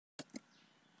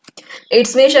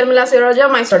It's me, SARMILA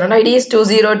SIVARAJA. My student ID is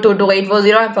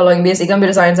 2022840. I'm following B.Sc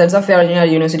Computer Science and Software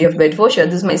Engineering, University of Bedfordshire.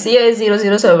 This is my CIS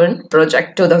 007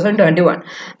 project 2021.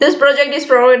 This project is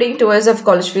providing 2 years of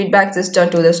college feedback system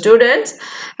to the students.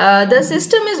 The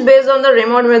system is based on the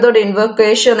remote method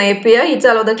invocation API. It's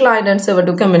allow the client and server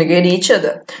to communicate each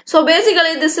other. So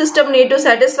basically, this system need to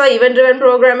satisfy event-driven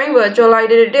programming, virtual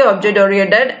identity,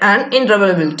 object-oriented, and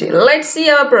interoperability. Let's see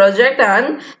our project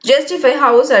and justify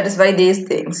how to satisfy these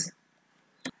things.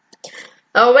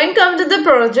 When come to the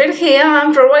project, here I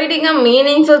am providing a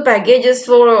meaningful packages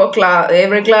for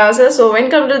every classes. So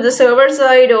when come to the server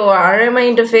side or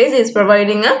RMI interface, is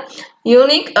providing a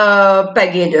unique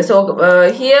package.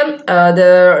 So here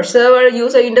the server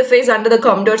user interface under the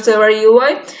com.server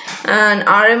UI and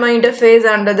RMI interface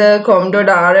under the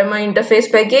com.RMI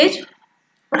interface package.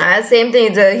 Same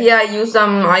thing, here I use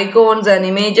some icons and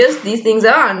images. These things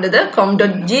are under the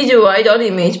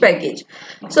com.GUI.image package.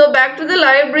 So back to the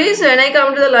libraries. When I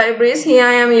come to the libraries, here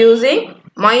I am using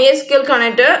MySQL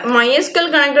connector.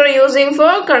 MySQL connector using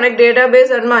for connect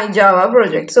database and my Java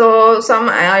project. So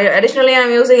additionally I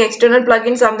am using external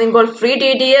plugin, something called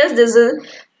freetts. This is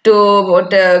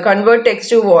to convert text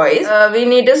to voice. We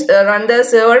need to run the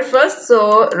server first.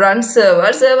 So run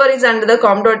server. Server is under the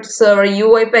com.server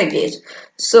UI package.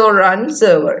 So run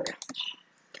server.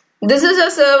 This is a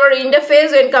server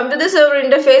interface. When come to the server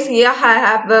interface, here I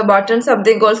have a button,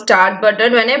 something called start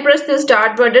button. When I press the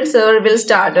start button, server will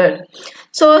start it.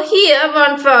 So here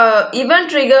one event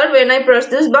trigger when I press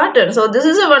this button. So this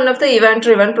is one of the event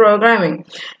driven programming.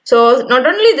 So not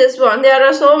only this one, there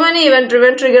are so many event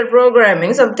driven trigger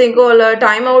programming, something called a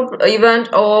timeout event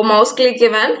or mouse click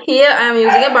event. Here I am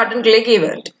using a button click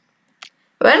event.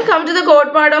 When come to the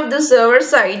code part of the server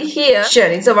side, here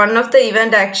it's one of the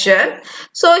event action.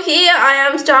 So here I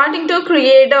am starting to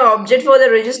create an object for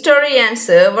the registry and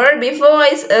server. Before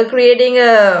I creating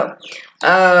a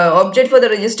object for the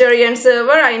registry and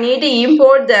server, I need to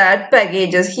import that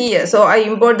packages here. So I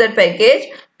import that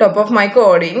package top of my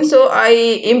coding. So I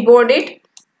import it.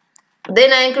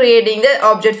 Then I am creating the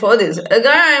object for this. Again,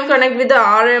 I am connect with the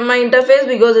RMI interface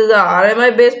because it's a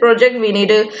RMI based project. We need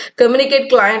to communicate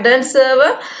client and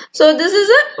server. So this is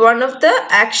one of the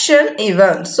action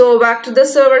events. So back to the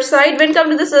server side. When come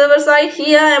to the server side,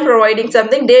 here I am providing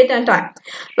something date and time.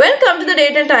 When come to the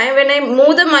date and time, when I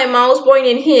move my mouse point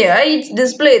in here, it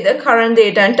displays the current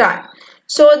date and time.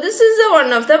 So this is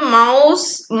one of the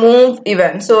mouse move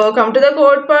event. So come to the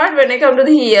code part. When I come to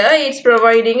here, it's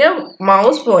providing a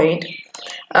mouse point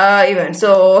event.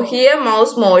 So here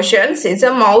mouse motions, it's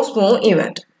a mouse move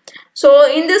event. So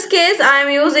in this case, I am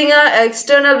using a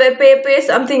external web API,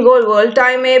 something called world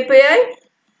time API.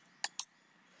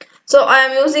 So I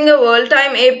am using a world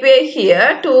time API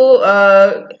here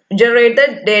to generate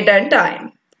the date and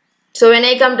time. So when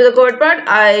I come to the code part,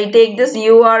 I take this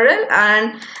URL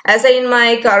and assign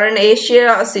my current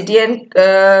Asia city and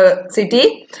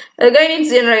city. Again, it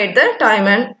generates the time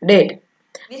and date.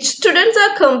 Which students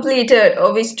are completed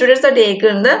or which students are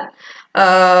taken the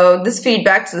this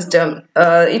feedback system.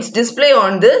 It's display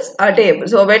on this table.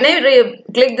 So when I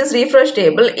click this refresh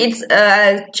table, it's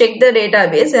check the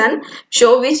database and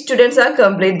show which students are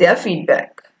complete their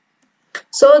feedback.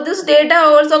 So this data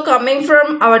also coming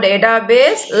from our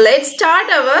database. Let's start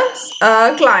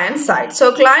our client side.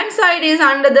 So client side is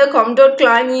under the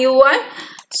com.client UI.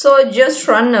 So just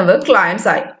run our client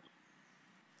side.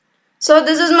 So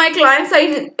this is my client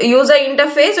side user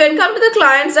interface. When come to the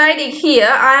client side, here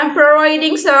I am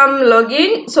providing some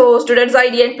login. So student's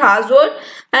ID and password.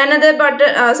 Another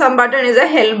button, some button is a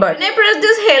help button. When I press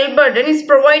this help button, it's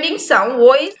providing some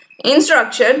voice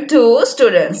instruction to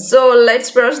students. So let's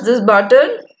press this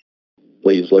button.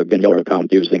 Please log in your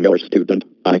account using your student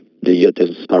ID. It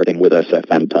is starting with SF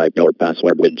and type your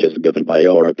password, which is given by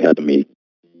your academy.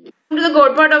 To the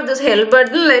code part of this help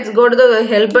button, let's go to the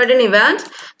help button event.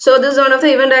 So this is one of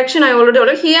the event action I already told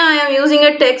you. Here I am using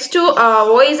a text to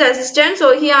voice assistant.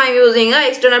 So here I am using an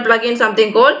external plugin,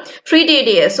 something called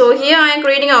freetts. So here I am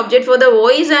creating an object for the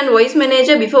voice and voice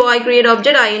manager. Before I create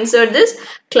object, I insert this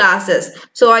classes.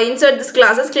 So I insert this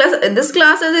classes. This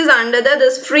classes is under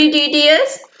this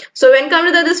freetts. So when come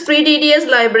to this freetts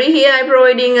library, here I am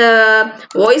providing a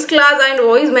voice class and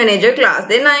voice manager class.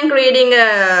 Then I am creating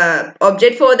a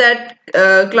object for that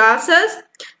classes.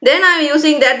 Then I am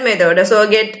using that method. So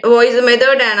get voice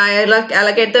method and I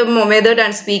allocate the method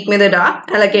and speak method are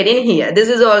allocated in here. This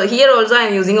is all. Here also I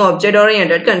am using object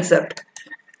oriented concept.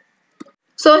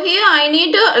 So here I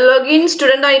need to log in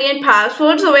student ID and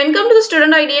password. So when come to the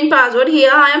student ID and password, here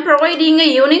I am providing a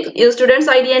unique student's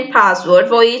ID and password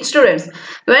for each student.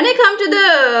 When I come to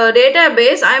the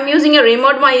database, I am using a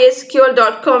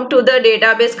remotemysql.com to the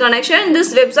database connection.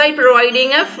 This website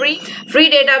providing a free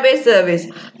database service.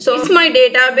 So it's my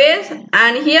database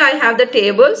and here I have the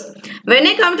tables. When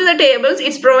I come to the tables,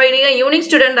 it's providing a unique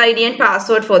student ID and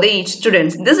password for each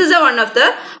student. This is one of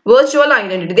the virtual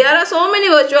identity. There are so many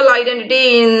virtual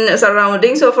identity in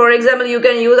surroundings. So for example, you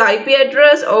can use IP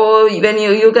address, or when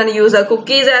you can use a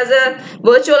cookies as a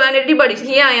virtual identity, but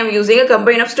here I am using a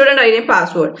combine of student ID and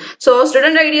password. So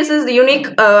student ID is the unique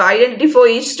identity for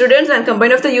each student, and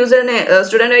combine of the user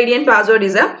student ID and password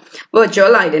is a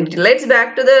virtual identity. Let's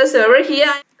back to the server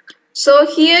here. So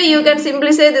here you can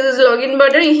simply say this is login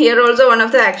button. Here also one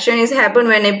of the action is happen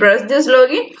when I press this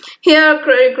login. Here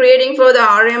creating for the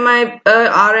RMI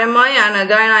and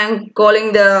again I am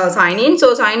calling the sign in.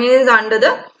 So sign in is under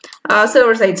the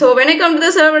server side. So when I come to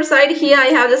the server side, here I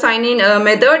have the sign in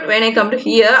method. When I come to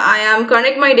here, I am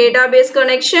connect my database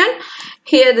connection.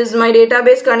 Here this is my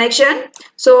database connection.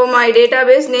 So my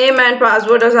database name and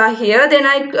password are here. Then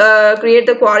I create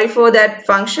the query for that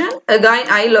function. Again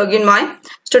I log in my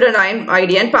student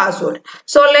ID and password.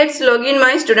 So let's log in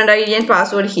my student ID and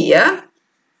password here.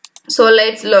 So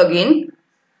let's log in.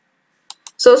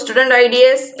 So student ID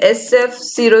is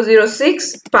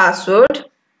SF006, password.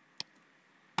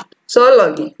 So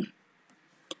login.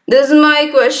 This is my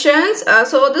questions.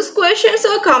 So these questions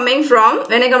are coming from,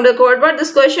 when I come to the code part,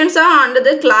 these questions are under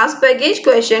the class package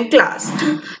question class.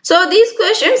 So these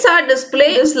questions are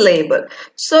displayed this label.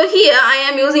 So here I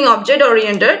am using object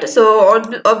oriented. So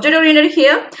object oriented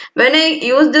here, when I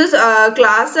use this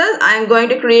classes, I am going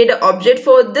to create an object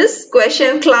for this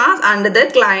question class under the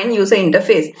client user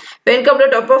interface. When come to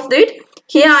the top of it,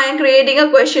 here I am creating a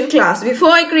question class. Before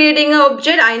I creating an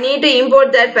object, I need to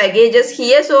import that packages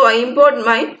here. So I import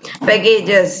my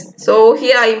packages. So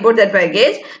here I import that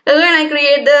package. Again I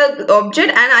create the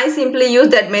object and I simply use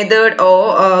that method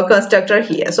or constructor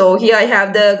here. So here I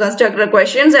have the constructor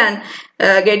questions and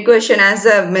get question as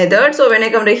a method. So when I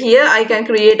come to here, I can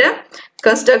create a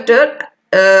constructor.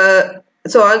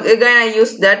 So again I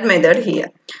use that method here.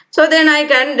 So then I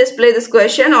can display this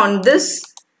question on this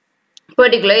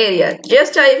particular area.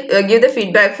 Just I give the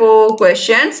feedback for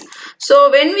questions. So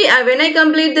when I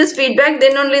complete this feedback,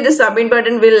 then only the submit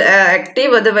button will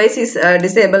active, otherwise is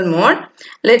disable mode.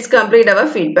 Let's complete our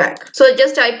feedback. So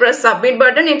just I press submit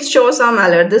button, it shows some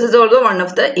alert. This is also one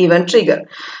of the event trigger.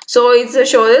 So it's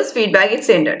shows this feedback, it's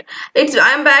ended.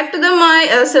 I'm back to the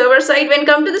my server side. When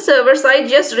come to the server side,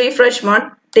 just refresh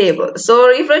my table. So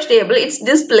refresh table, it's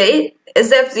display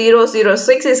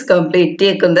SF006 is complete,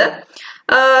 taken the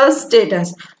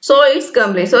status. So it's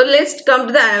complete. So let's come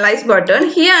to the analyze button.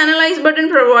 Here analyze button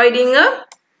providing a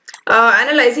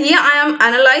analyze. Here I am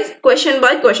analyze question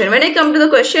by question. When I come to the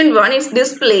question 1, it's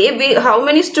display how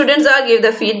many students are give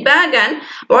the feedback and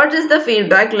what is the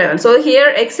feedback level. So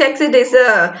here x-axis is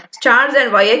stars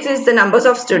and y-axis is the numbers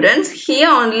of students. Here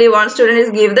only one student is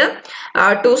give the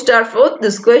 2 star for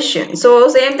this question. So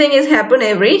same thing is happen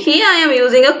every. Here I am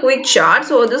using a quick chart.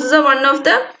 So this is one of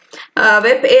the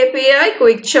web API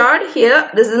quick chart. Here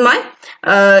this is my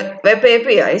web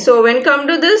API. So when come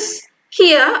to this,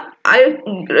 here I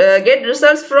get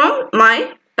results from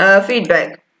my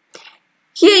feedback.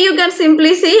 Here you can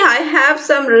simply see I have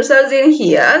some results in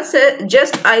here. So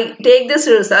just I take this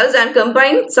results and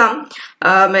combine some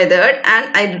method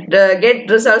and I get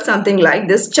results something like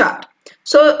this chart.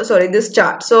 So sorry, this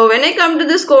chart. So when I come to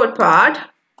this code part,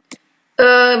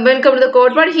 when come to the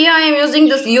code part, here I am using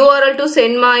this URL to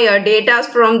send my data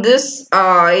from this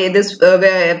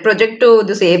project to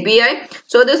this API.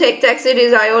 So this x-axis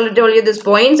is, I already told you, this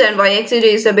points, and y-axis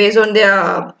is based on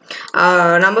the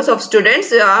numbers of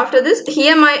students. After this,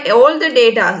 here my all the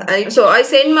data. So I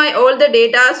send my all the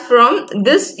data from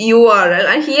this URL,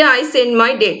 and here I send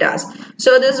my data.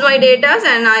 So this is my data,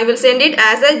 and I will send it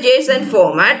as a JSON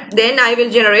format. Then I will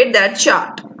generate that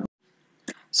chart.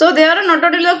 So there are not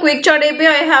only the quick chart API,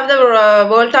 I have the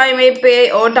world time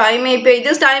API or time API.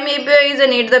 This time API is a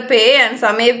need the pay, and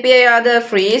some API are the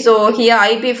free. So here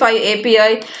IP5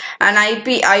 API and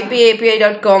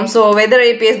IPAPI.com. So weather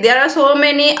APIs, there are so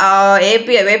many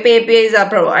web APIs are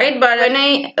provided. But when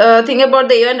I think about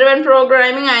the event-driven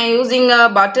programming, I am using a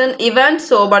button event.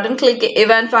 So button click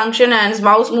event function and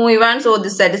mouse move event. So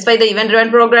this satisfy the event-driven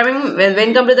programming.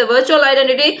 When come to the virtual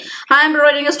identity, I am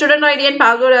providing a student ID and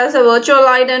password as a virtual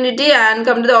identity, and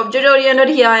come to the object oriented.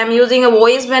 Here I am using a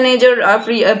voice manager, a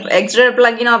free extra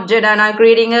plugin object, and I'm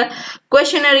creating a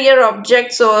questionnaire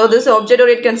object. So this object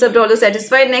oriented concept also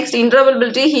satisfied. Next,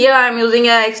 interoperability. Here I am using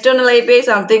an external API,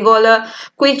 something called a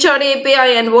quick chart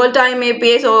API and world time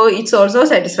API. So it's also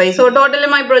satisfied. So totally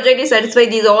my project is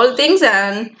satisfied these all things,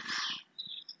 and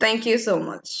thank you so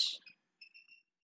much.